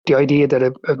The idea that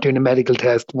of doing a medical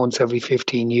test once every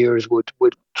 15 years would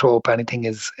throw up anything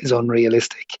is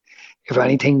unrealistic. If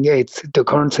anything, it's the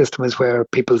current system is where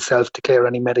people self-declare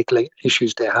any medical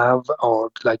issues they have,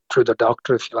 or like through their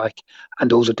doctor, if you like, and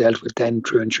those are dealt with then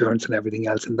through insurance and everything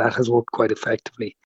else, and that has worked quite effectively.